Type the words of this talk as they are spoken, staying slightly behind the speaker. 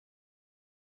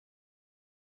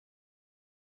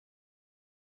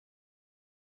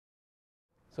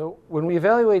So when we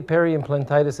evaluate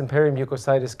peri-implantitis and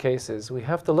peri-mucositis cases, we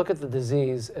have to look at the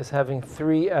disease as having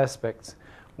three aspects.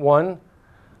 One,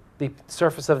 the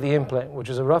surface of the implant, which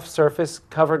is a rough surface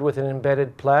covered with an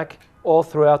embedded plaque all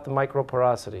throughout the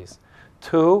microporosities.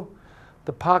 Two,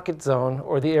 the pocket zone,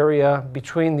 or the area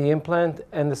between the implant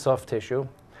and the soft tissue,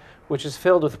 which is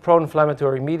filled with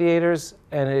pro-inflammatory mediators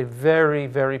and a very,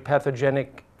 very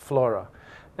pathogenic flora.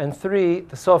 And three,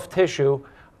 the soft tissue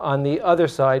on the other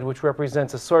side, which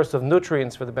represents a source of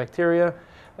nutrients for the bacteria,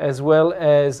 as well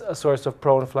as a source of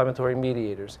pro-inflammatory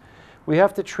mediators. We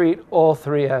have to treat all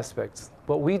three aspects.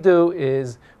 What we do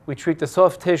is we treat the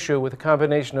soft tissue with a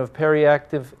combination of Peri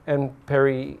Active and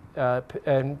Perio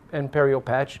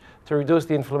patch to reduce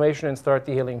the inflammation and start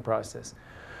the healing process.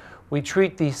 We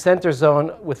treat the center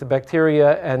zone with the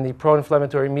bacteria and the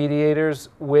pro-inflammatory mediators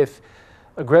with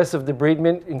aggressive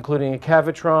debridement, including a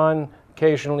cavitron,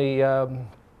 occasionally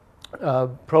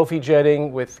prophy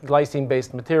jetting with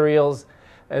glycine-based materials,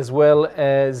 as well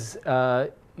as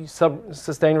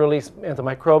sustained release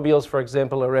antimicrobials, for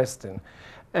example, Arstin.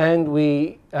 And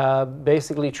we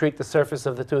basically treat the surface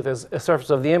of the tooth as a surface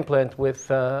of the implant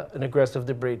with an aggressive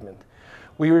debridement.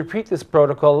 We repeat this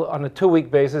protocol on a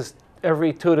 2-week basis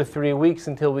every 2 to 3 weeks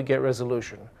until we get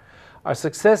resolution. Our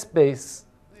success base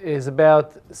is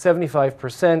about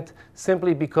 75%,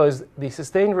 simply because the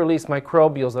sustained release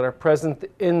microbials that are present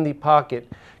in the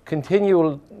pocket,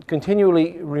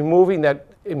 continually removing that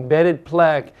embedded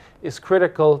plaque is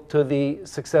critical to the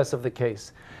success of the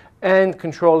case, and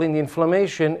controlling the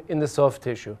inflammation in the soft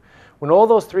tissue. When all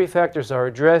those three factors are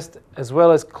addressed, as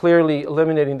well as clearly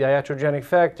eliminating the iatrogenic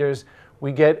factors,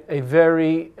 we get a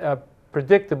very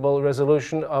predictable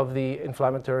resolution of the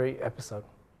inflammatory episode.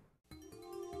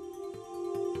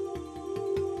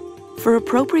 For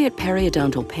appropriate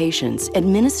periodontal patients,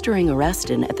 administering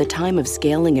Arstin at the time of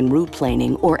scaling and root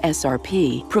planing, or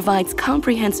SRP, provides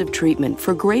comprehensive treatment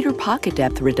for greater pocket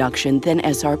depth reduction than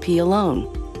SRP alone.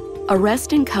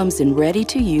 Arstin comes in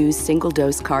ready-to-use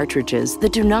single-dose cartridges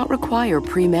that do not require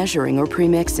pre-measuring or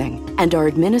pre-mixing and are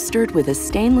administered with a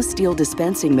stainless steel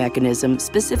dispensing mechanism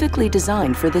specifically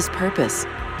designed for this purpose.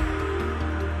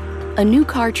 A new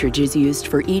cartridge is used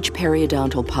for each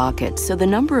periodontal pocket, so the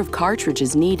number of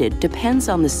cartridges needed depends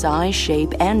on the size,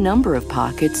 shape, and number of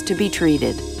pockets to be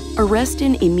treated.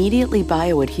 Arstin immediately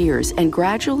bioadheres and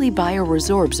gradually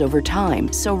bioresorbs over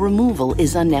time, so removal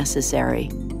is unnecessary.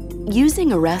 Using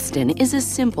Arstin is a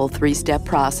simple 3-step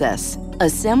process.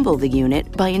 Assemble the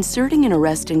unit by inserting an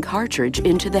Arstin cartridge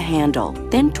into the handle,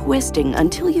 then twisting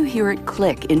until you hear it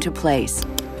click into place.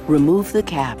 Remove the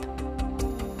cap.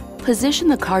 Position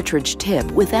the cartridge tip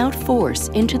without force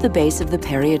into the base of the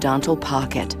periodontal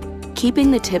pocket,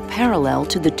 keeping the tip parallel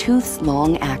to the tooth's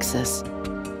long axis.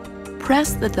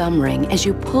 Press the thumb ring as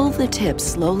you pull the tip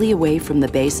slowly away from the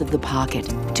base of the pocket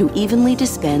to evenly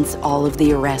dispense all of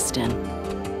the Arstin.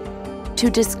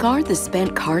 To discard the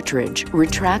spent cartridge,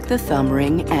 retract the thumb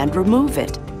ring and remove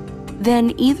it.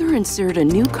 Then either insert a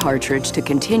new cartridge to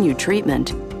continue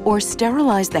treatment or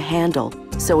sterilize the handle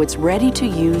so it's ready to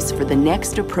use for the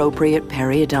next appropriate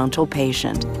periodontal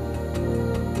patient.